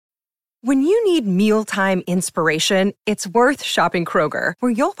When you need mealtime inspiration, it's worth shopping Kroger,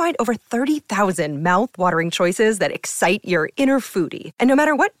 where you'll find over 30,000 mouth-watering choices that excite your inner foodie. And no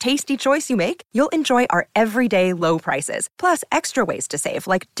matter what tasty choice you make, you'll enjoy our everyday low prices, plus extra ways to save,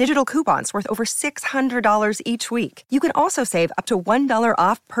 like digital coupons worth over $600 each week. You can also save up to $1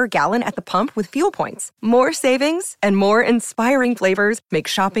 off per gallon at the pump with fuel points. More savings and more inspiring flavors make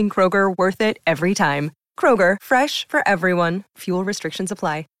shopping Kroger worth it every time. Kroger, fresh for everyone. Fuel restrictions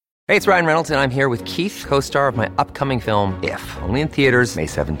apply. Hey, it's Ryan Reynolds, and I'm here with Keith, co-star of my upcoming film, If, only in theaters May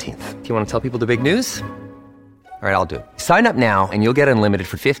 17th. Do you want to tell people the big news? All right, I'll do it. Sign up now and you'll get unlimited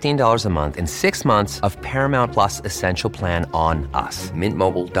for $15 a month and 6 months of Paramount Plus Essential Plan on us.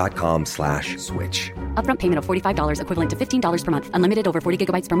 MintMobile.com/switch. Upfront payment of $45 equivalent to $15 per month. Unlimited over 40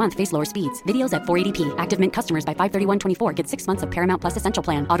 gigabytes per month. Face lower speeds. Videos at 480p. Active Mint customers by 531.24 get 6 months of Paramount Plus Essential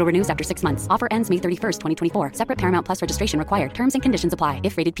Plan. Auto renews after 6 months. Offer ends May 31st, 2024. Separate Paramount Plus registration required. Terms and conditions apply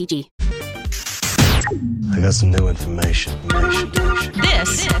if rated PG. I got some new information.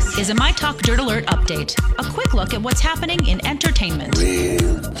 This is a My Talk Dirt Alert update. A quick look at what's happening in entertainment.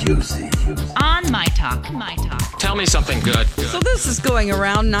 Real juicy. On My Talk. Tell me something good. So this is going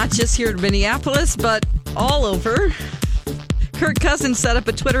around not just here in Minneapolis, but all over. Kirk Cousins set up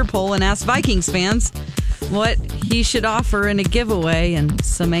a Twitter poll and asked Vikings fans what he should offer in a giveaway, and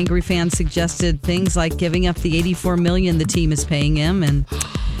some angry fans suggested things like giving up the $84 million the team is paying him. And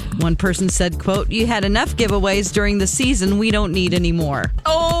one person said, quote, "You had enough giveaways during the season. We don't need any more."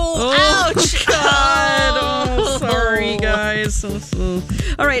 Oh, ouch. God. Oh, sorry, guys. All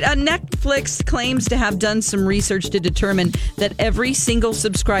right. Netflix claims to have done some research to determine that every single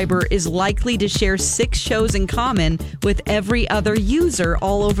subscriber is likely to share 6 shows in common with every other user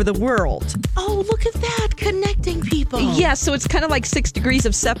all over the world. Oh, look at that. Connecting people. Yeah, so it's kind of like 6 degrees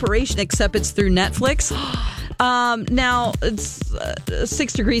of separation, except it's through Netflix. Now, it's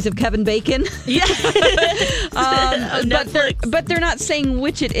 6 degrees of Kevin Bacon. Yeah. But they're not saying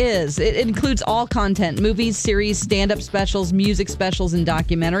which it is. It includes all content: movies, series, stand-up specials, music specials, and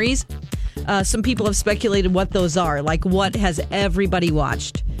documentaries. Some people have speculated what those are. Like, what has everybody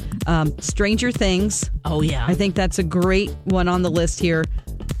watched? Stranger Things. Oh, yeah. I think that's a great one on the list here.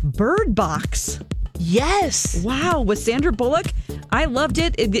 Bird Box. Yes. Wow, with Sandra Bullock. I loved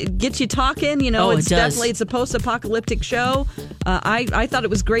it. It gets you talking. You know, it does. It's a post-apocalyptic show. I thought it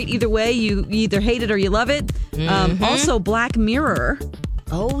was great either way. You either hate it or you love it. Mm-hmm. Also, Black Mirror.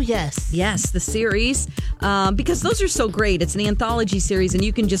 Oh, yes. Yes, the series. Because those are so great. It's an anthology series, and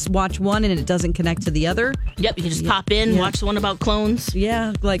you can just watch one and it doesn't connect to the other. Yep, you can just pop in, watch the one about clones.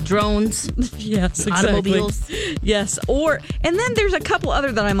 Yeah, like drones. Yes, exactly. Automobiles. Yes. And then there's a couple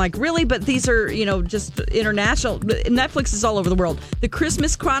other that I'm like, really? But these are, just international. Netflix is all over the world. The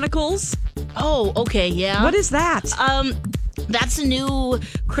Christmas Chronicles. Oh, okay, yeah. What is that? That's a new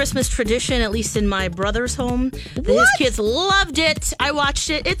Christmas tradition, at least in my brother's home. What? His kids loved it. I watched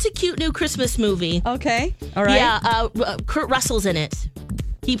it. It's a cute new Christmas movie. Okay. All right. Yeah, Kurt Russell's in it.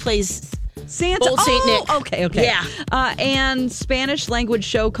 He plays Santa. Old Saint Nick. Okay. Yeah. And Spanish language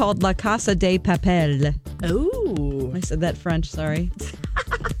show called La Casa de Papel. Oh. I said that French, sorry.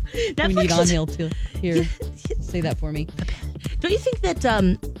 We need Anil to here. Say that for me. Don't you think that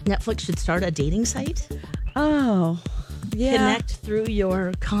Netflix should start a dating site? Oh, yeah. Connect through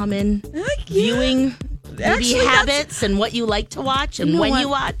your common viewing movie habits and what you like to watch and when you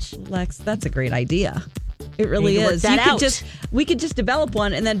watch. Lex, that's a great idea. It really is. We could just develop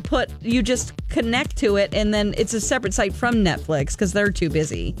one and then you just connect to it, and then it's a separate site from Netflix because they're too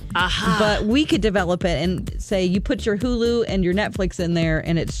busy. Aha. But we could develop it and say you put your Hulu and your Netflix in there,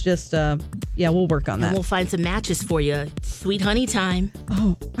 and it's just we'll work on that. And we'll find some matches for you. Sweet honey time.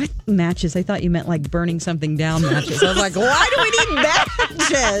 Oh, matches. I thought you meant like burning something down matches. I was like, why do we need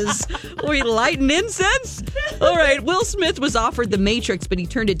matches? We lighting incense? All right. Will Smith was offered The Matrix, but he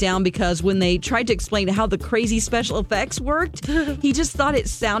turned it down because when they tried to explain how the crazy special effects worked, he just thought it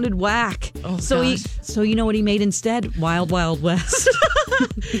sounded whack. Oh, so you know what he made instead? Wild Wild West.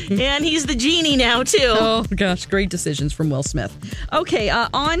 And he's the genie now, too. Oh, gosh. Great decisions from Will Smith. Okay,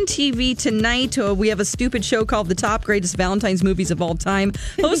 on TV tonight, we have a stupid show called The Top Greatest Valentine's Movies of All Time,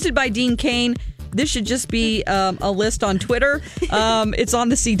 hosted by Dean Cain. This should just be a list on Twitter. It's on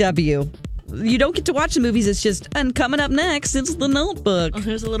the CW. You don't get to watch the movies. It's just, and coming up next, it's The Notebook. Oh,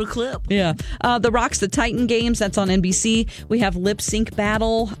 here's a little clip. Yeah. The Rock's the Titan Games. That's on NBC. We have Lip Sync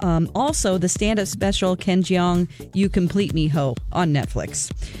Battle. Also, the stand-up special, Ken Jeong, You Complete Me Ho, on Netflix.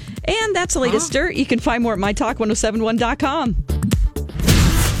 And that's the latest dirt. You can find more at mytalk1071.com.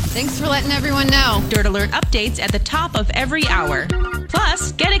 Thanks for letting everyone know. Dirt Alert updates at the top of every hour.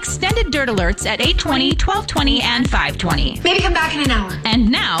 Plus, get extended Dirt Alerts at 8:20, 12:20, and 5:20. Maybe come back in an hour.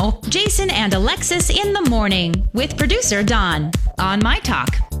 And now, Jason and Alexis in the morning with producer Don on My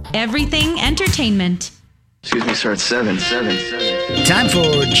Talk. Everything entertainment. Excuse me, sir, it's 7. Time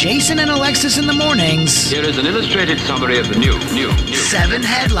for Jason and Alexis in the mornings. Here is an illustrated summary of the new. 7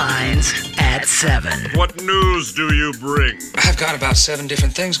 headlines at 7. What news do you bring? I've got about 7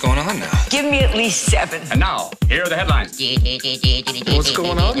 different things going on now. Give me at least 7. And now, here are the headlines. What's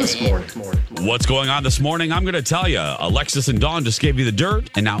going on this morning? What's going on this morning? I'm going to tell you. Alexis and Dawn just gave you the dirt,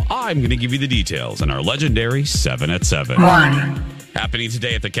 and now I'm going to give you the details in our legendary 7 at 7. 1. Happening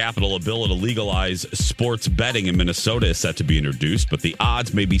today at the Capitol, a bill to legalize sports betting in Minnesota is set to be introduced, but the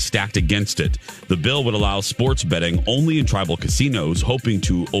odds may be stacked against it. The bill would allow sports betting only in tribal casinos, hoping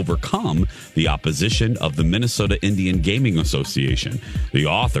to overcome the opposition of the Minnesota Indian Gaming Association. The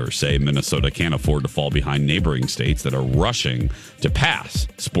authors say Minnesota can't afford to fall behind neighboring states that are rushing to pass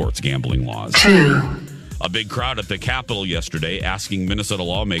sports gambling laws. 2. A big crowd at the Capitol yesterday asking Minnesota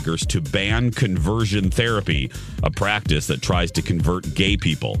lawmakers to ban conversion therapy, a practice that tries to convert gay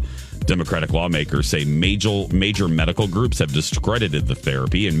people. Democratic lawmakers say major medical groups have discredited the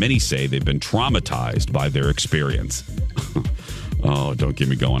therapy, and many say they've been traumatized by their experience. Oh, don't get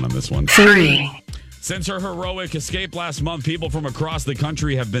me going on this one. 3. Since her heroic escape last month, people from across the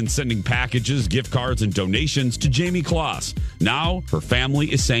country have been sending packages, gift cards, and donations to Jamie Kloss. Now, her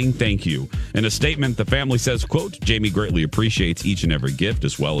family is saying thank you. In a statement, the family says, quote, Jamie greatly appreciates each and every gift,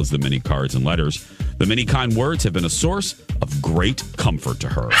 as well as the many cards and letters. The many kind words have been a source of great comfort to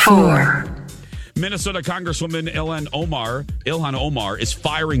her. 4. Minnesota Congresswoman Ilhan Omar is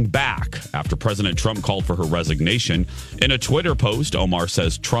firing back after President Trump called for her resignation. In a Twitter post, Omar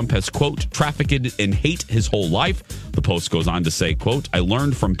says Trump has, quote, trafficked in hate his whole life. The post goes on to say, quote, I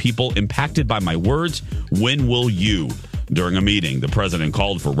learned from people impacted by my words. When will you? During a meeting, the president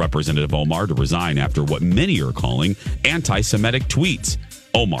called for Representative Omar to resign after what many are calling anti-Semitic tweets.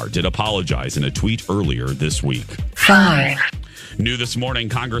 Omar did apologize in a tweet earlier this week. 5. New this morning,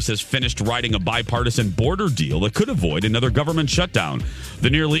 Congress has finished writing a bipartisan border deal that could avoid another government shutdown. The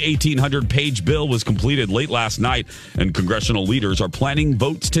nearly 1,800-page bill was completed late last night, and congressional leaders are planning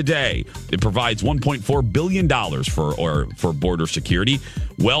votes today. It provides $1.4 billion for border security,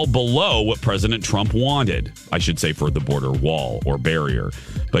 well below what President Trump wanted. I should say for the border wall or barrier.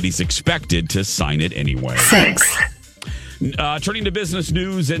 But he's expected to sign it anyway. 6. Turning to business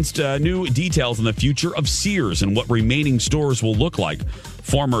news and new details on the future of Sears and what remaining stores will look like.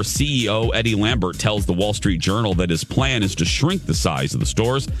 Former CEO Eddie Lambert tells the Wall Street Journal that his plan is to shrink the size of the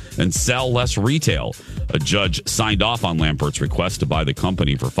stores and sell less retail. A judge signed off on Lambert's request to buy the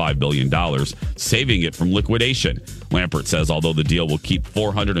company for $5 billion, saving it from liquidation. Lambert says although the deal will keep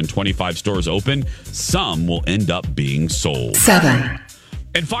 425 stores open, some will end up being sold. 7.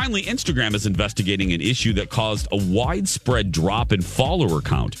 And finally, Instagram is investigating an issue that caused a widespread drop in follower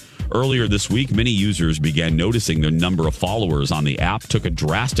count. Earlier this week, many users began noticing their number of followers on the app took a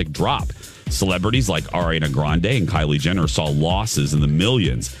drastic drop. Celebrities like Ariana Grande and Kylie Jenner saw losses in the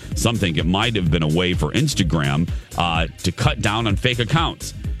millions. Some think it might have been a way for Instagram to cut down on fake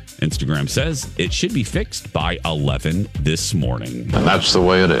accounts. Instagram says it should be fixed by 11 this morning. And that's the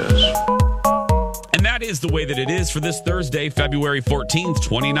way it is. And that is the way that it is for this Thursday, February 14th,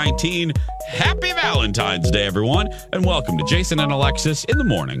 2019. Happy Valentine's Day, everyone, and welcome to Jason and Alexis in the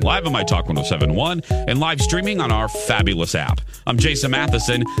morning, live on My Talk 107.1 and live streaming on our fabulous app. I'm Jason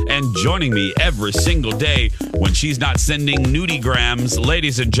Matheson, and joining me every single day when she's not sending nudigrams,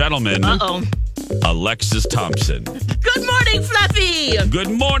 ladies and gentlemen, Alexis Thompson. Good morning, Fluffy.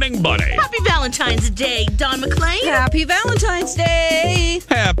 Good morning, Bunny. Happy Valentine's Day, Don McClain. Happy Valentine's Day.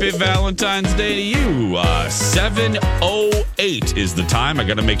 Happy Valentine's Day to you. 7:08 is the time. I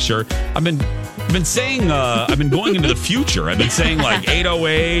got to make sure. I've been saying, I've been going into the future. I've been saying like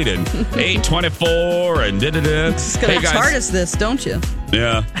 8:08 and 8:24 and da-da-da. It's going to chart us this, don't you?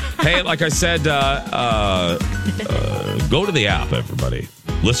 Yeah. Hey, like I said, go to the app, everybody.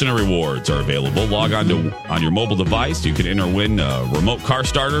 Listener rewards are available. Log on your mobile device. You can enter or win a remote car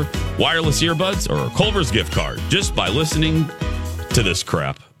starter, wireless earbuds, or a Culver's gift card just by listening to this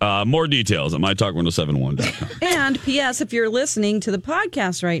crap. More details at mytalk1071.com. And P.S., if you're listening to the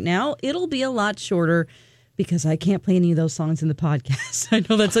podcast right now, it'll be a lot shorter because I can't play any of those songs in the podcast. I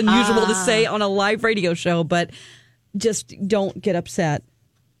know that's unusual to say on a live radio show, but just don't get upset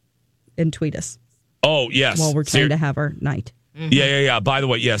and tweet us. Oh, yes. While we're trying to have our night. Yeah. By the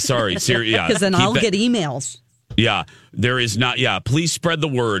way, sorry. Yeah. Because then I'll get emails. Yeah, there is not. Yeah, please spread the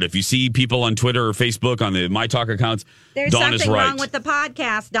word. If you see people on Twitter or Facebook on the My Talk accounts, there's Dawn something is right. wrong with the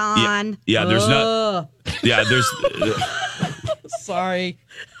podcast, Dawn. Yeah, there's not. Yeah, there's. Sorry.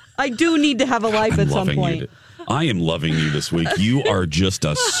 I do need to have a life at some point. I am loving you this week. You are just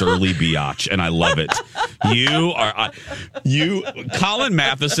a surly biatch, and I love it. Colin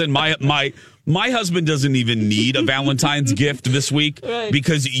Matheson, my husband doesn't even need a Valentine's gift this week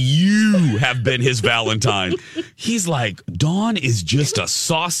because you have been his Valentine. He's like, Dawn is just a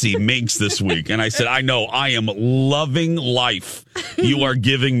saucy minx this week. And I said, I know, I am loving life. You are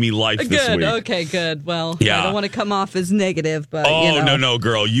giving me life this week. Okay, good. Well, yeah. I don't want to come off as negative, but no,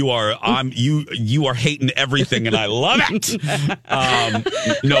 girl. You are you are hating everything, and I love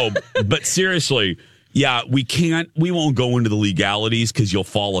it. No, but seriously, yeah, we won't go into the legalities because you'll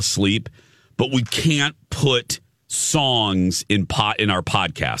fall asleep. But we can't put songs in our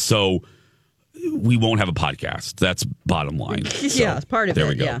podcast. So we won't have a podcast. That's bottom line. Yeah, it's part of it. There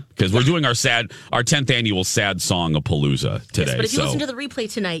we go. Because we're doing our 10th annual Sad Song of Palooza today. Yes, but if you listen to the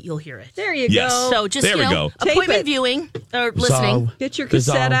replay tonight, you'll hear it. There you go. So just, there we go. Appointment viewing or listening. Get your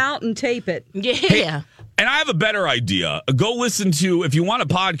cassette out and tape it. Yeah. Hey, and I have a better idea. Go listen to, if you want a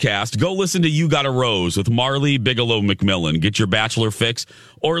podcast, go listen to You Got a Rose with Marley Bigelow McMillan. Get your bachelor fix.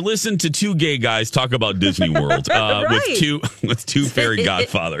 Or listen to two gay guys talk about Disney World with two fairy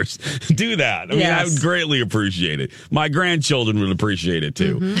godfathers. Do that. I mean, I would greatly appreciate it. My grandchildren would appreciate it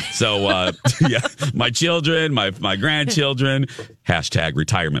too. Mm-hmm. So, my children, my grandchildren,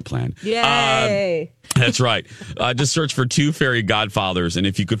 #retirement plan. Yay. That's right. Just search for Two Fairy Godfathers. And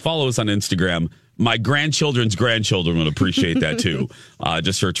if you could follow us on Instagram, my grandchildren's grandchildren would appreciate that too.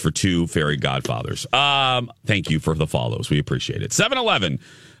 Just search for Two Fairy Godfathers. Thank you for the follows. We appreciate it. 7-Eleven,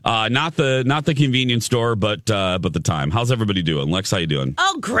 not the convenience store, but the time. How's everybody doing? Lex, how you doing?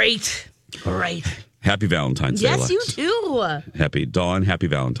 Oh, great. Happy Valentine's Day, Yes, Lex. you too. Happy Dawn. Happy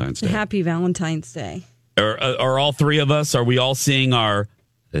Valentine's Day. Happy Valentine's Day. Are all three of us? Are we all seeing our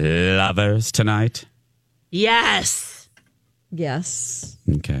lovers tonight? Yes.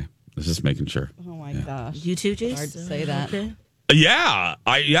 Okay. Just making sure. Oh my gosh. You too, Jason? Hard to say that. Okay.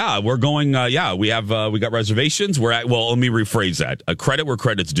 We're going. We got reservations. Let me rephrase that. Credit where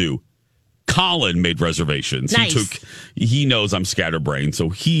credit's due. Colin made reservations. Nice. He knows I'm scatterbrained,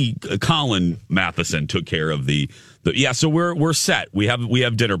 so Colin Matheson took care of the. So we're set. We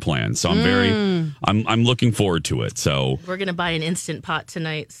have dinner plans. So I'm looking forward to it. So we're gonna buy an Instant Pot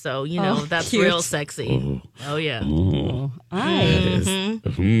tonight. So that's cute. real sexy. Oh yeah. Oh, nice.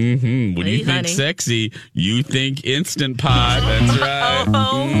 When you think sexy, you think Instant Pot. That's right.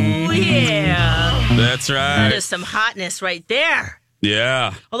 Oh yeah. That's right. That is some hotness right there.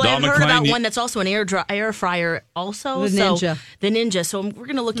 Yeah. Although I've heard about one that's also an air fryer also. The Ninja. The Ninja. So we're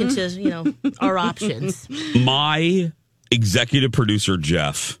going to look into, our options. My executive producer,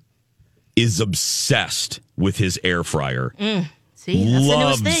 Jeff, is obsessed with his air fryer. See, that's the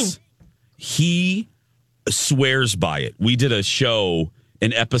newest thing. He swears by it. We did an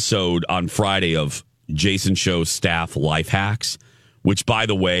episode on Friday of Jason Show's staff life hacks, which, by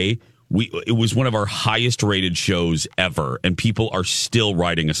the way, it was one of our highest rated shows ever, and people are still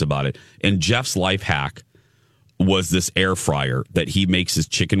writing us about it. And Jeff's life hack was this air fryer that he makes his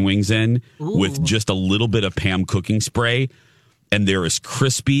chicken wings in with just a little bit of Pam cooking spray, and they're as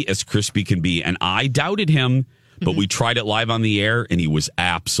crispy can be. And I doubted him, but we tried it live on the air, and he was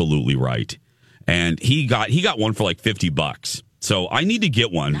absolutely right. And he got one for like $50. So I need to get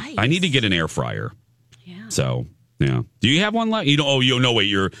one. Nice. I need to get an air fryer. Yeah. So. Yeah. Do you have one left? You don't. Oh, you know. Wait.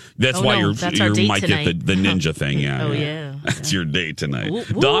 You might tonight. get the Ninja thing. Yeah. Oh yeah. That's your date tonight. Ooh,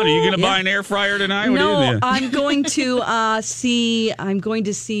 Dawn, are you going to buy an air fryer tonight? No, I'm going to see. I'm going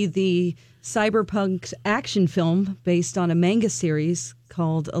to see the cyberpunk action film based on a manga series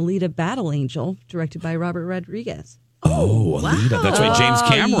called Alita: Battle Angel, directed by Robert Rodriguez. Oh, Alita. Wow. That's right. James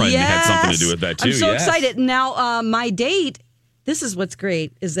Cameron had something to do with that too. I'm so excited. Now, my date. This is what's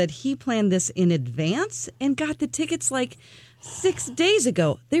great, is that he planned this in advance and got the tickets like 6 days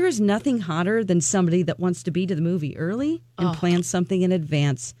ago. There is nothing hotter than somebody that wants to be to the movie early and plan something in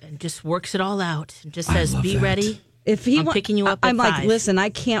advance. And just works it all out. And just says, be ready. If he I'm picking you up at I'm 5. like, listen,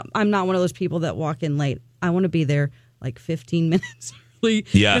 I'm not one of those people that walk in late. I want to be there like 15 minutes early.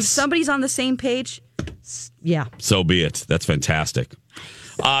 Yes. If somebody's on the same page, yeah. So be it. That's fantastic.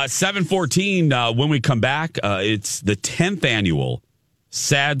 7:14. When we come back, it's the 10th annual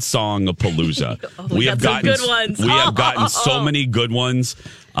Sad Song of Palooza. We have gotten some good ones. We have gotten so many good ones.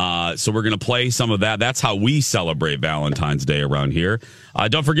 So we're going to play some of that. That's how we celebrate Valentine's Day around here.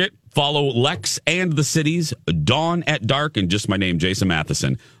 Don't forget, follow Lex and the Cities, Dawn at Dark, and just my name, Jason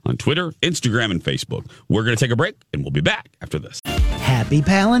Matheson, on Twitter, Instagram, and Facebook. We're going to take a break, and we'll be back after this. Happy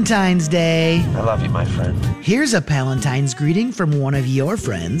Palentine's Day. I love you, my friend. Here's a Palentine's greeting from one of your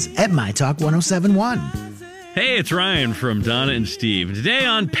friends at My Talk 1071. Hey, it's Ryan from Donna and Steve. Today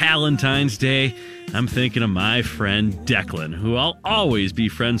on Palentine's Day, I'm thinking of my friend Declan, who I'll always be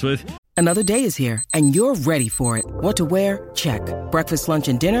friends with. Another day is here, and you're ready for it. What to wear? Check. Breakfast, lunch,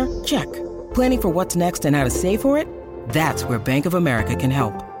 and dinner? Check. Planning for what's next and how to save for it? That's where Bank of America can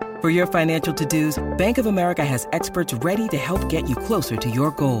help. For your financial to-dos, Bank of America has experts ready to help get you closer to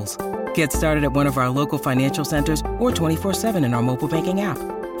your goals. Get started at one of our local financial centers or 24/7 in our mobile banking app.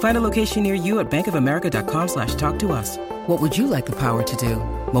 Find a location near you at bankofamerica.com/talktous. What would you like the power to do?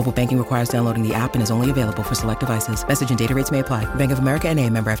 Mobile banking requires downloading the app and is only available for select devices. Message and data rates may apply. Bank of America N.A.,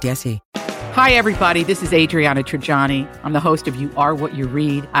 member FDIC. Hi, everybody. This is Adriana Trajani. I'm the host of You Are What You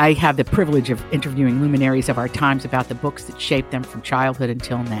Read. I have the privilege of interviewing luminaries of our times about the books that shaped them from childhood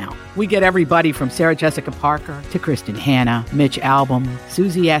until now. We get everybody from Sarah Jessica Parker to Kristen Hanna, Mitch Albom,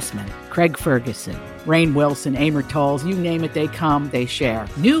 Susie Essman, Craig Ferguson, Rainn Wilson, Amor Tolls, you name it, they come, they share.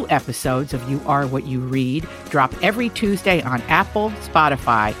 New episodes of You Are What You Read drop every Tuesday on Apple,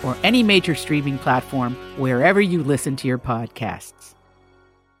 Spotify, or any major streaming platform wherever you listen to your podcasts.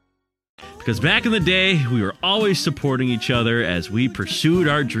 Because back in the day, we were always supporting each other as we pursued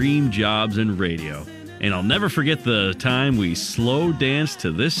our dream jobs in radio. And I'll never forget the time we slow danced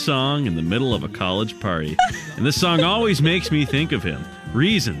to this song in the middle of a college party. And this song always makes me think of him.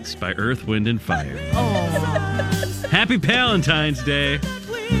 Reasons by Earth, Wind, and Fire. Oh. Happy Palentine's Day.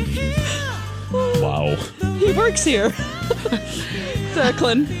 Wow. He works here.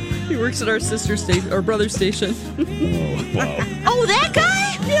 Declan. He works at our sister station, our brother station. Oh, wow. Oh, that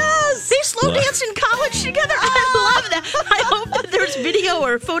guy? Yes. They slow danced in college together? I love that. I hope that there's video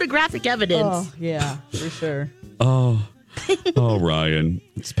or photographic evidence. Oh, yeah, for sure. Oh, Ryan.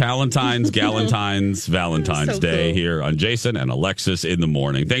 It's Palentine's, Galentine's, Valentine's Day cool. here on Jason and Alexis in the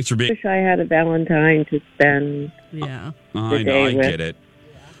morning. Thanks for being. Wish I had a Valentine to spend. Yeah. I know, I get it.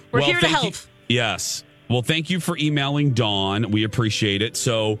 We're here to thank help. you- Yes. Well, thank you for emailing Dawn. We appreciate it.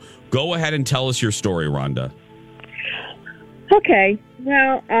 So go ahead and tell us your story, Rhonda. Okay.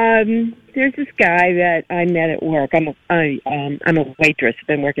 Well, there's this guy that I met at work. I'm a waitress. I've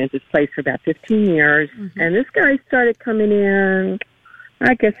been working at this place for about 15 years. Mm-hmm. And this guy started coming in,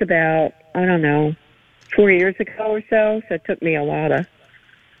 I guess about, 4 years ago or so. So it took me a while to,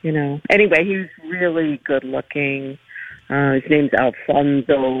 Anyway, he was really good looking. His name's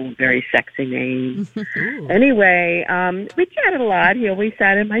Alfonso, very sexy name. Anyway, we chatted a lot. He always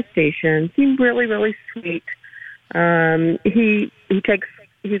sat in my station. Seemed really, really sweet.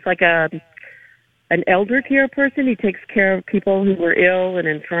 He's like an elder care person. He takes care of people who were ill and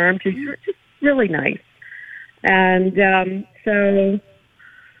infirm. He's just really nice. And so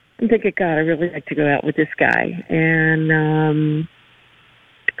I'm thinking, God, I really like to go out with this guy. And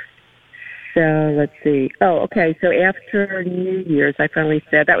so let's see. Oh, okay. So after New Year's, I finally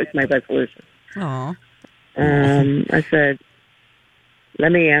said, that was my resolution. Aw. I said,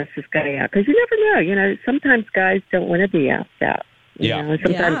 let me ask this guy out. Because you never know. Sometimes guys don't want to be asked out.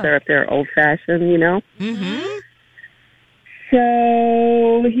 Sometimes they're up there old-fashioned, Mm-hmm.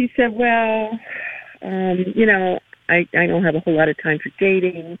 So he said, well, I don't have a whole lot of time for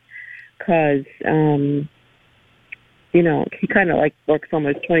dating because, he kind of like works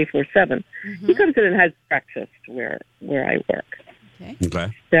almost 24/7. Mm-hmm. He comes in and has breakfast where I work. Okay.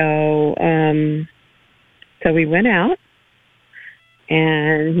 So we went out,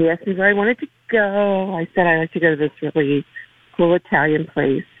 and he asked me where I wanted to go. I said I'd like to go to this really cool Italian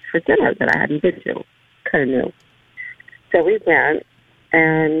place for dinner that I hadn't been to. Kind of new. So we went,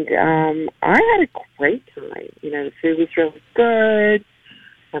 and I had a great time. The food was really good,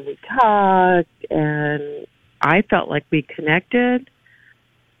 and we talked, and I felt like we connected.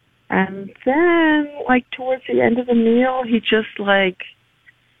 And then, towards the end of the meal, he just, I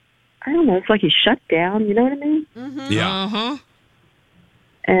don't know, it's like he shut down, you know what I mean? Mm-hmm. Yeah. Uh-huh.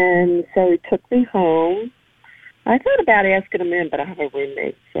 And so he took me home. I thought about asking him in, but I have a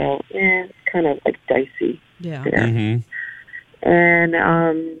roommate, so, it's kind of, dicey. Yeah. There. Mm-hmm. And,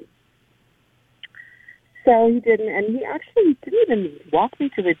 so he didn't, and he actually didn't even walk me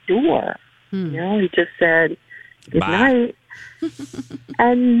to the door. He just said, good night.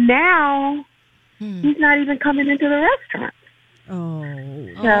 And now he's not even coming into the restaurant. Oh.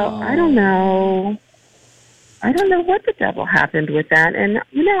 So I don't know. I don't know what the devil happened with that. And, I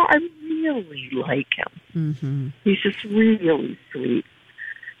really like him. Mm-hmm. He's just really sweet.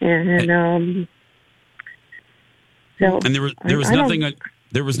 And, so. And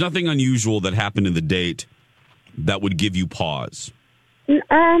there was nothing unusual that happened in the date that would give you pause.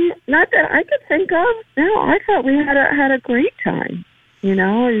 Not that I could think of. No, I thought we had a great time. He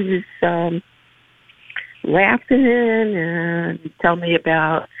was laughing and tell me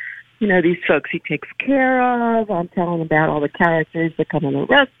about these folks he takes care of. I'm telling about all the characters that come in the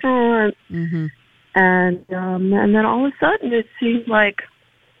restaurant. Mm-hmm. And then all of a sudden it seemed like,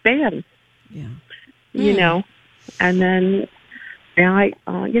 bam. Yeah. And then I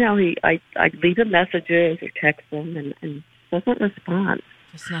leave him messages or text him and doesn't respond.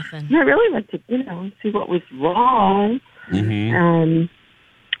 Just nothing. And I really went to, see what was wrong. Mm-hmm.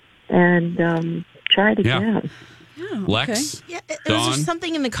 And tried again. Yeah, Lex? Yeah, was Dawn? there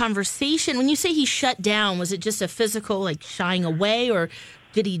something in the conversation? When you say he shut down, was it just a physical, like, shying away? Or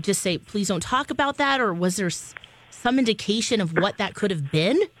did he just say, please don't talk about that? Or was there some indication of what that could have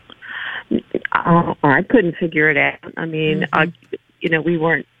been? I couldn't figure it out. I mean, we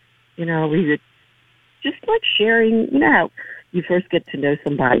weren't, we were just like sharing, how you first get to know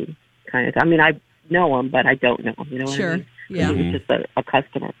somebody kind of. I mean, I know him, but I don't know him, what Sure. I mean? Yeah. He was just a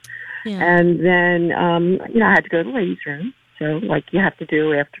customer. Yeah. And then, I had to go to the ladies' room. So, like you have to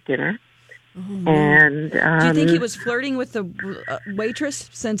do after dinner. And do you think he was flirting with the waitress,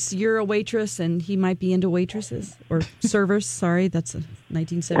 since you're a waitress and he might be into waitresses or servers? Sorry, that's a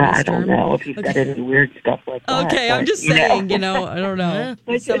 1970s term. I don't know if he said any weird stuff like that. Okay, I'm just saying, I don't know.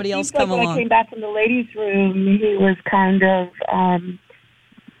 But Somebody else come when along. I came back from the ladies' room, he was kind of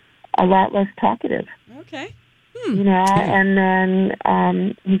a lot less talkative. Okay. And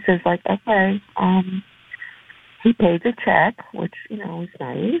then he says, like, okay, he paid the check, which, was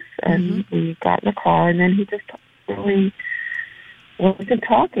nice, and we got in the car, and then he just really wasn't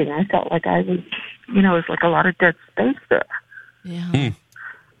talking. I felt like I was, it was like a lot of dead space there. Yeah.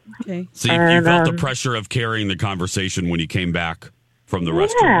 Okay. So you felt the pressure of carrying the conversation when you came back from the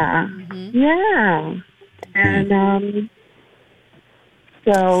restroom. Yeah. And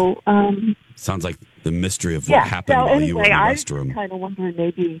so... Sounds like the mystery of what happened while you were in the restroom. I kind of wondering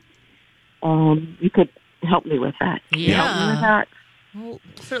maybe you could help me with that. Yeah. Help me with that. We'll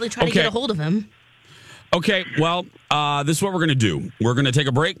certainly try to get a hold of him. Okay, well, this is what we're going to do. We're going to take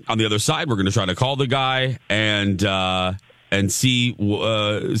a break. On the other side, we're going to try to call the guy and see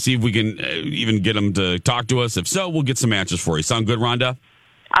if we can even get him to talk to us. If so, we'll get some answers for you. Sound good, Rhonda?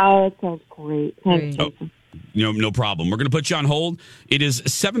 Oh, that sounds great. Thanks, Jason. No problem. We're going to put you on hold. It is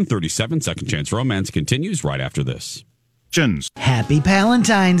 7:37. Second Chance Romance continues right after this. Happy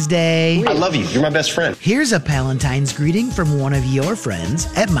Palentine's Day. I love you. You're my best friend. Here's a Palentine's greeting from one of your friends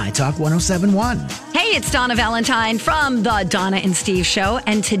at My Talk 1071. Hey, it's Donna Valentine from the Donna and Steve Show.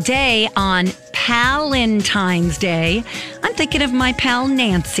 And today on Palentine's Day, I'm thinking of my pal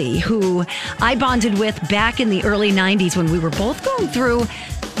Nancy, who I bonded with back in the early 90s when we were both going through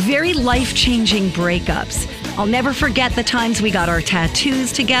very life-changing breakups. I'll never forget the times we got our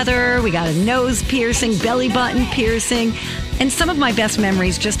tattoos together. We got a nose piercing, belly button piercing. And some of my best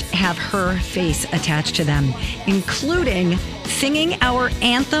memories just have her face attached to them, including singing our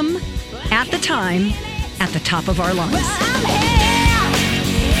anthem at the time at the top of our lungs.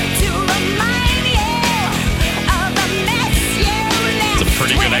 It's a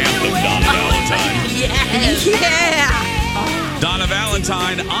pretty good anthem, Donna Valentine. Yeah. Donna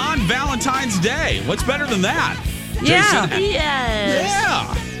Valentine on Valentine's Day. What's better than that? Yeah. Jason?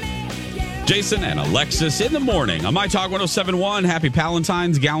 Yeah. Jason and Alexis in the morning on My Talk 1071. Happy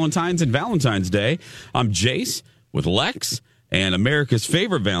Palentine's, Galentine's, and Valentine's Day. I'm Jace with Lex and America's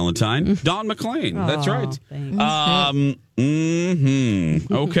favorite Valentine, Dawn McClain. That's right. Thanks.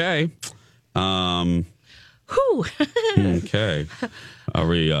 Okay. Whew. Okay. Are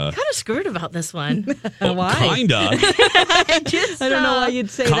we kind of screwed about this one. Why? Kinda. I don't know why you'd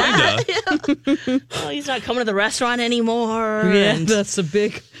say that. Well, he's not coming to the restaurant anymore. Yeah, and- that's a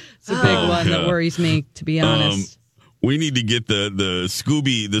big one that worries me, to be honest. We need to get the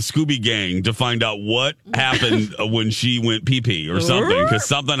Scooby gang to find out what happened when she went pee-pee or something, because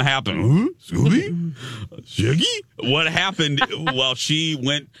something happened. Huh? Scooby? Shaggy? What happened while she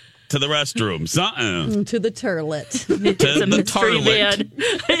went to the restroom? Something. To the turlet. To the turlet.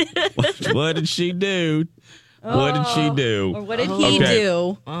 What did she do? What did she do? Or what did he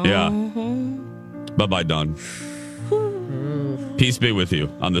do? Yeah. Bye-bye, Dawn. Peace be with you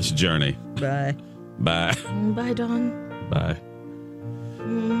on this journey. Bye. Bye. Bye, Dawn. Bye.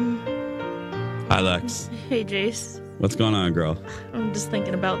 Hi, Lex. Hey, Jace. What's going on, girl? I'm just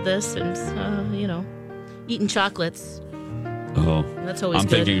thinking about this and, eating chocolates. Oh, That's always I'm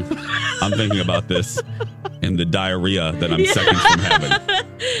good. I'm thinking about this and the diarrhea that I'm seconds from having.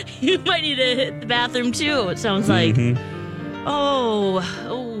 You might need to hit the bathroom, too, it sounds like. Mm-hmm. Oh.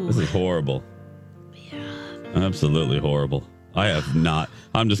 This is horrible. Yeah. Absolutely horrible.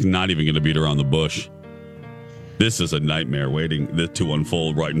 I'm just not even going to beat around the bush. This is a nightmare waiting to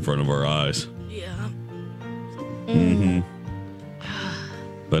unfold right in front of our eyes. Yeah. Mm-hmm.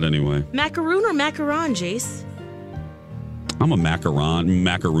 But anyway. Macaroon or macaron, Jace? I'm a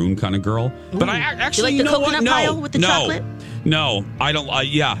macaroon kind of girl. Ooh. But I actually, you like the know coconut what? pile with the chocolate? No, I don't.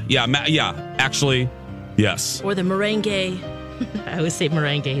 Yeah. Actually, yes. Or the merengue. I always say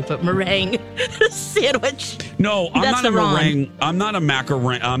merengue, but meringue sandwich. No, I'm That's not a Ron. meringue. I'm not a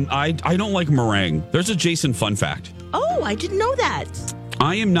macaron. I don't like meringue. There's a Jason fun fact. Oh, I didn't know that.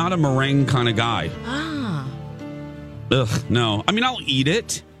 I am not a meringue kind of guy. Ah. Ugh, no. I mean, I'll eat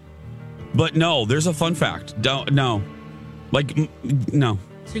it, but no. There's a fun fact. No. No.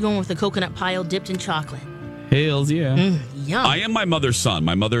 So you're going with the coconut pile dipped in chocolate. Hells yeah. Yum. I am my mother's son.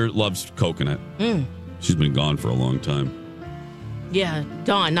 My mother loves coconut. She's been gone for a long time. Yeah,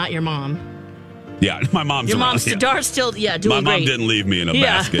 Dawn, not your mom. Yeah, my mom's Your around. mom's Yeah. still, doing great. My mom didn't leave me in a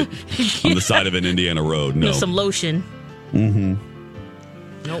basket on the side of an Indiana road. No. Some lotion. Mm-hmm.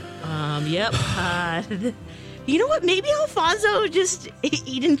 Nope. Yep. You know what? Maybe Alfonso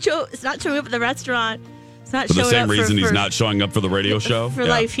he didn't show. It's not showing up at the restaurant. It's not For the showing same up reason he's not showing up for the radio show? for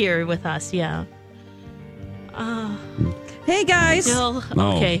life here with us. Yeah. Hey guys. Still,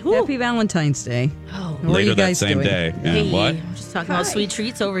 okay. Happy Valentine's Day. Oh, What are Later you that guys same doing? day. Yeah, Hey, what? I'm just talking about sweet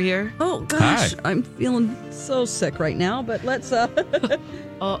treats over here. Oh gosh, Hi. I'm feeling so sick right now. But let's.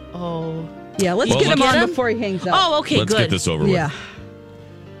 Uh-oh. Yeah, let's Well, get him let's- on Get him? before he hangs up. Oh, okay, Let's good. get this over yeah. with.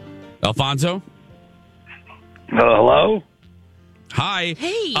 Alfonso? Hello? Hi.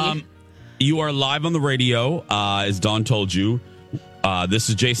 Hey. You are live on the radio, as Dawn told you. This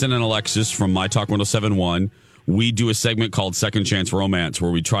is Jason and Alexis from My Talk 1071. We do a segment called Second Chance Romance,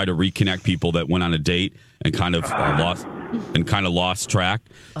 where we try to reconnect people that went on a date and kind of lost track.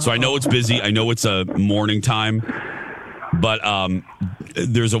 So I know it's busy. I know it's a morning time, but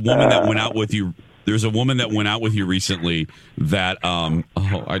there's a woman that went out with you. There's a woman that went out with you recently that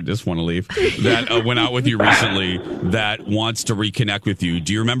I just want to leave. That went out with you recently that wants to reconnect with you.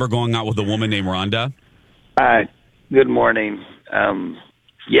 Do you remember going out with a woman named Rhonda? Good morning.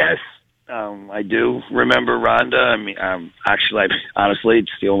 Yes, I do remember Rhonda. I mean, actually, honestly,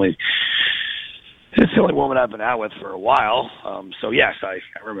 it's the only woman I've been out with for a while. So yes, I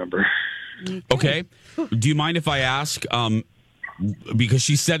remember. Okay. Do you mind if I ask? Because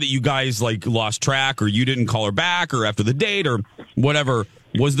she said that you guys lost track, or you didn't call her back, or after the date, or whatever.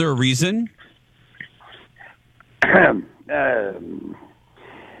 Was there a reason?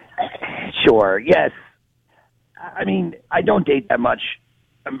 Sure. Yes. I mean, I don't date that much.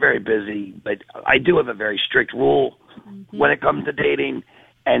 I'm very busy, but I do have a very strict rule when it comes to dating.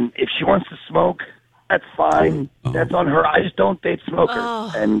 And if she wants to smoke, that's fine. Oh. That's on her. I just don't date smokers.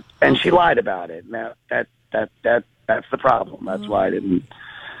 Oh. And she lied about it. Now that's the problem. That's why I didn't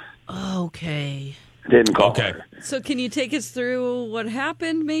Okay. call her. So can you take us through what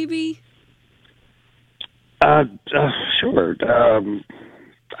happened? Maybe. Sure.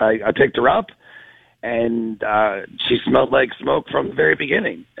 I picked her up, and she smelled like smoke from the very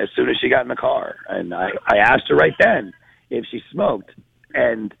beginning. As soon as she got in the car, and I asked her right then if she smoked,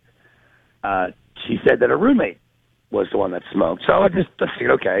 and she said that her roommate was the one that smoked. So I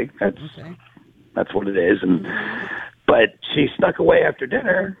figured, okay, that's what it is. And but she snuck away after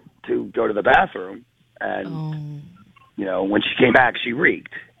dinner to go to the bathroom, and when she came back, she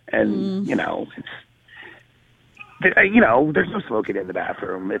reeked, and there's no smoking in the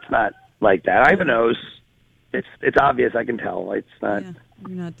bathroom. It's not like that. I have a nose. It's obvious. I can tell. It's not. Yeah,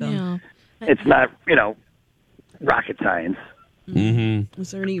 you're not dumb. It's not. Rocket science. Mm-hmm.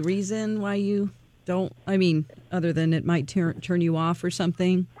 Was there any reason why you don't? I mean, other than it might turn you off or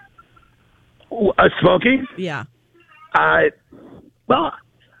something. Smoking? Yeah. Well,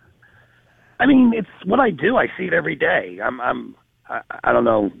 I mean, it's what I do. I see it every day. I don't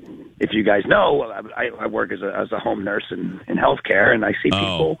know if you guys know. I work as a home nurse in healthcare, and I see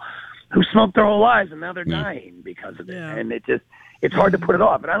people who smoke their whole lives, and now they're dying because of it. And it's hard to put it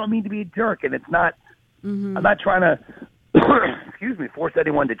off. And I don't mean to be a jerk, and it's not. I'm not trying to, force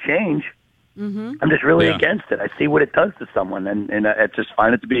anyone to change. I'm just really against it. I see what it does to someone, and I just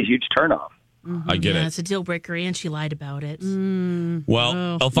find it to be a huge turnoff. I get it. It's a deal breaker, and she lied about it.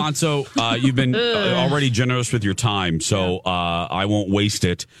 Well, Alfonso, you've been already generous with your time, so I won't waste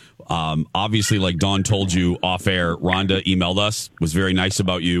it. Obviously, like Dawn told you off air, Rhonda emailed us, was very nice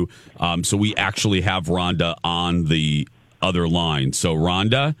about you. So we actually have Rhonda on the other line. So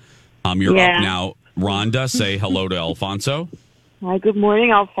Rhonda, you're up now. Rhonda, say hello to Alfonso. Hi, good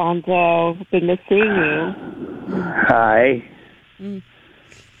morning, Alfonso. Been missing you. Hi.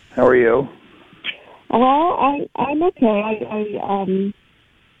 How are you? Well, I'm okay.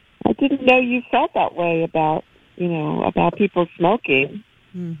 I didn't know you felt that way about people smoking.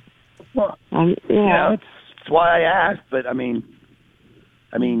 Well, that's why I asked. But I mean,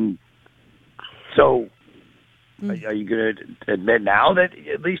 I mean, so are you going to admit now that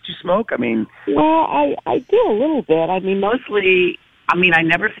at least you smoke? I mean, Well, I do a little bit. I mean, mostly, I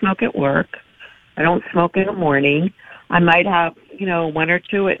never smoke at work. I don't smoke in the morning. I might have, one or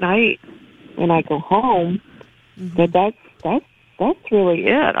two at night when I go home. But that's really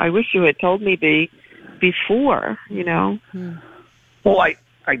it. I wish you had told me before, Well, I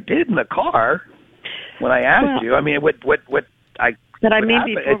did in the car when I asked you. I mean, what I. But I what mean,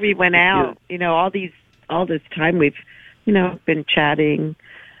 happened- before we went out, all this time we've, been chatting.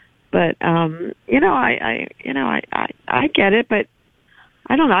 But I get it. But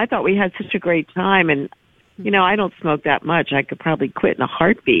I don't know. I thought we had such a great time, and I don't smoke that much. I could probably quit in a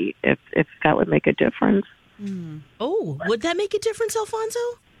heartbeat if that would make a difference. Oh, would that make a difference, Alfonso?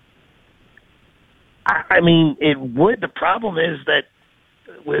 I mean, it would. The problem is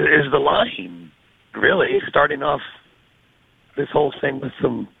the line, really, starting off this whole thing with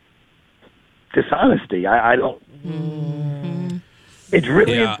some dishonesty. I don't. It's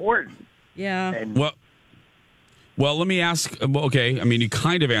really important. Yeah. And Well, let me ask. Okay, I mean, you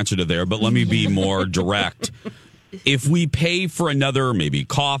kind of answered it there, but let me be more direct. If we pay for another, maybe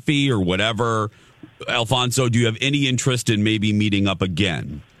coffee or whatever, Alfonso, do you have any interest in maybe meeting up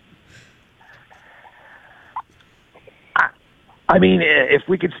again? I mean, if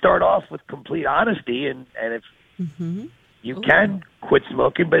we could start off with complete honesty, and if you can quit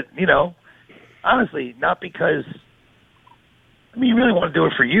smoking, but honestly, not because. I mean, you really want to do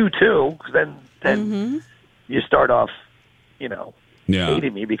it for you too, because then you start off,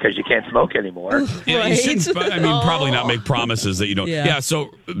 hating me because you can't smoke anymore. Yeah, you shouldn't. I mean, probably not make promises that you don't. Yeah. So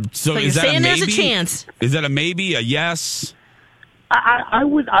So is you're that a saying maybe? there's a chance. Is that a maybe? A yes? I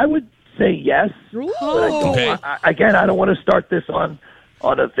would say yes. But I don't, Okay. I don't want to start this on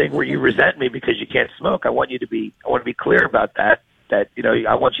a thing where you resent me because you can't smoke. I want to be clear about that. That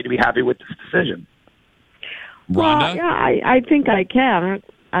I want you to be happy with this decision. Rhonda? Well, yeah, I think I can.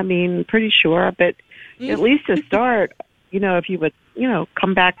 I mean, pretty sure, but at least to start, if you would,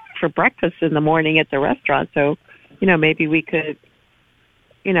 come back for breakfast in the morning at the restaurant, so, maybe we could,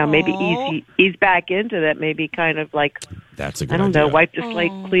 maybe ease back into that, maybe kind of like, That's a good I don't know, idea. wipe the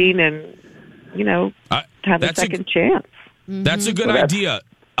slate clean and, have a that's a- second chance. That's a good Well, that's- idea.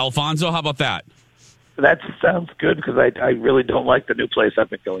 Alfonso, how about that? That sounds good because I really don't like the new place I've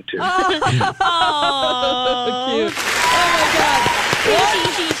been going to. Oh, cute. Oh, my God.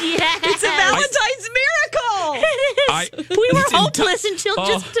 yes. It's a Valentine's miracle. We were it's in hopeless until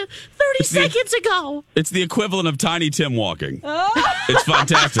just 30 seconds ago. It's the equivalent of Tiny Tim walking. It's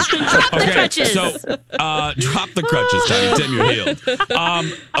fantastic. Drop the crutches. So drop the crutches, Tiny Tim. You're healed.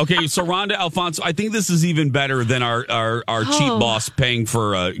 Okay, so Rhonda, Alfonso, I think this is even better than our cheap boss paying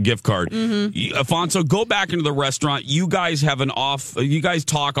for a gift card. Alfonso, go back into the restaurant. You guys have you guys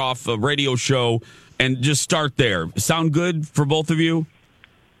talk off a radio show and just start there. Sound good for both of you?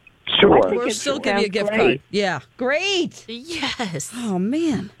 Sure. We'll still give you a gift card. Yeah. Great. Yes. Oh,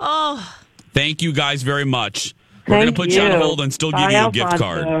 man. Oh. Thank you guys very much. We're going to put you on hold and still give you a gift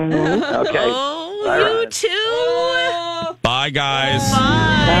card. Okay. Oh, you too. Bye, guys.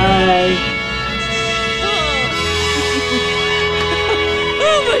 Bye.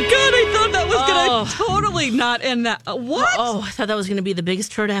 Oh, my God. I thought that was going to totally not end that. What? Oh, I thought that was going to be the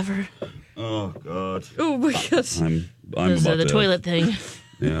biggest turd ever. Oh, God. Oh, my God. I'm Those about are the to, toilet thing.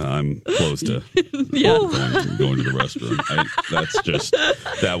 Yeah, I'm close to Yeah. going to the restaurant.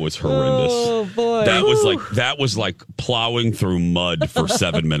 That was horrendous. Oh, boy. That was like plowing through mud for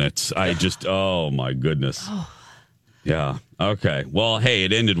 7 minutes. Oh my goodness. Yeah. Okay. Well, hey,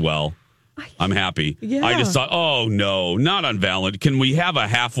 it ended well. I'm happy. Yeah. I just thought, oh no, not on Valentine. Can we have a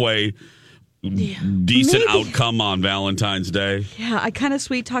halfway decent outcome on Valentine's Day? Yeah, I kind of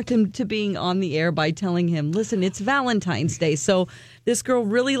sweet talked him to being on the air by telling him, listen, it's Valentine's Day, so this girl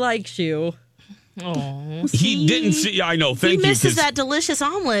really likes you. Oh, He didn't see. I know. Thank he you. misses 'cause that delicious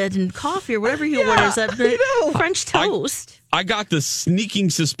omelet and coffee or whatever he orders. That French toast. I got the sneaking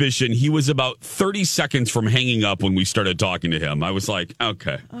suspicion he was about 30 seconds from hanging up when we started talking to him. I was like,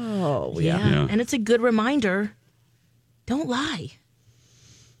 okay. Oh, Yeah. And it's a good reminder. Don't lie.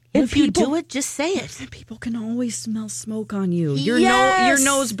 And if you do it, just say it. People can always smell smoke on you. Yes. You're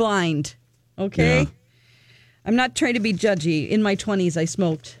nose blind. Okay? Yeah. I'm not trying to be judgy. In my 20s, I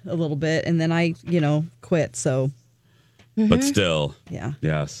smoked a little bit, and then I, quit, so. But still. Yeah.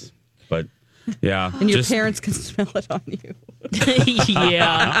 Yes. But, yeah. And your parents can smell it on you.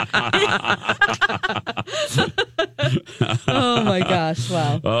 Yeah. Oh, my gosh.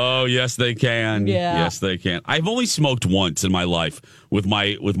 Wow. Oh, yes, they can. Yeah. Yes, they can. I've only smoked once in my life with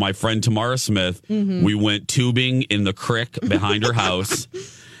my friend Tamara Smith. Mhm. We went tubing in the creek behind her house.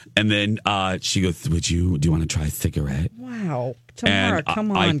 And then she goes, do you want to try a cigarette? Wow. Tamara,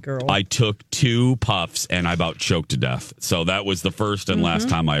 come on, girl. I took 2 puffs and I about choked to death. So that was the first and last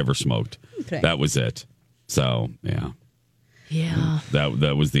time I ever smoked. Okay. That was it. So, yeah. Yeah.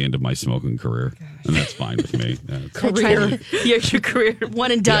 That was the end of my smoking career. And that's fine with me. Career. Your career.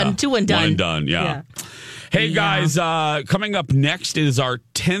 One and done. Yeah. 2 and done. One and done, yeah. Hey, guys, coming up next is our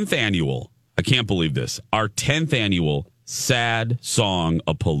 10th annual, I can't believe this, our 10th annual Sad Song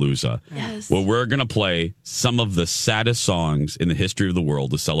of Palooza. Yes. Where we're going to play some of the saddest songs in the history of the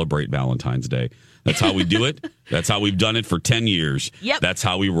world to celebrate Valentine's Day. That's how we do it. That's how we've done it for 10 years. Yep. That's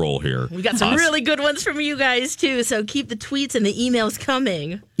how we roll here. We got some really good ones from you guys, too. So keep the tweets and the emails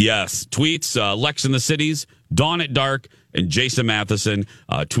coming. Yes. Tweets, Lex in the Cities, Dawn at Dark, and Jason Matheson.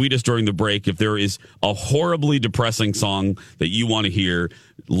 Tweet us during the break. If there is a horribly depressing song that you want to hear,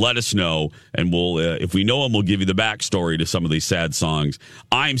 let us know. And we'll, if we know them, we'll give you the backstory to some of these sad songs.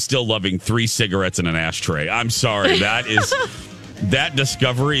 I'm still loving 3 cigarettes in an ashtray. I'm sorry. That is... That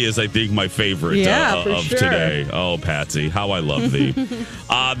discovery is, I think, my favorite of today. Oh, Patsy, how I love thee.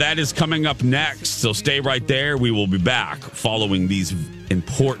 That is coming up next, so stay right there. We will be back following these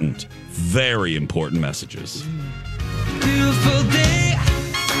important, very important messages. Beautiful day,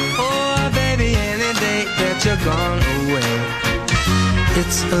 oh baby, any day that you're gone away.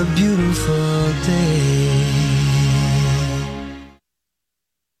 It's a beautiful day.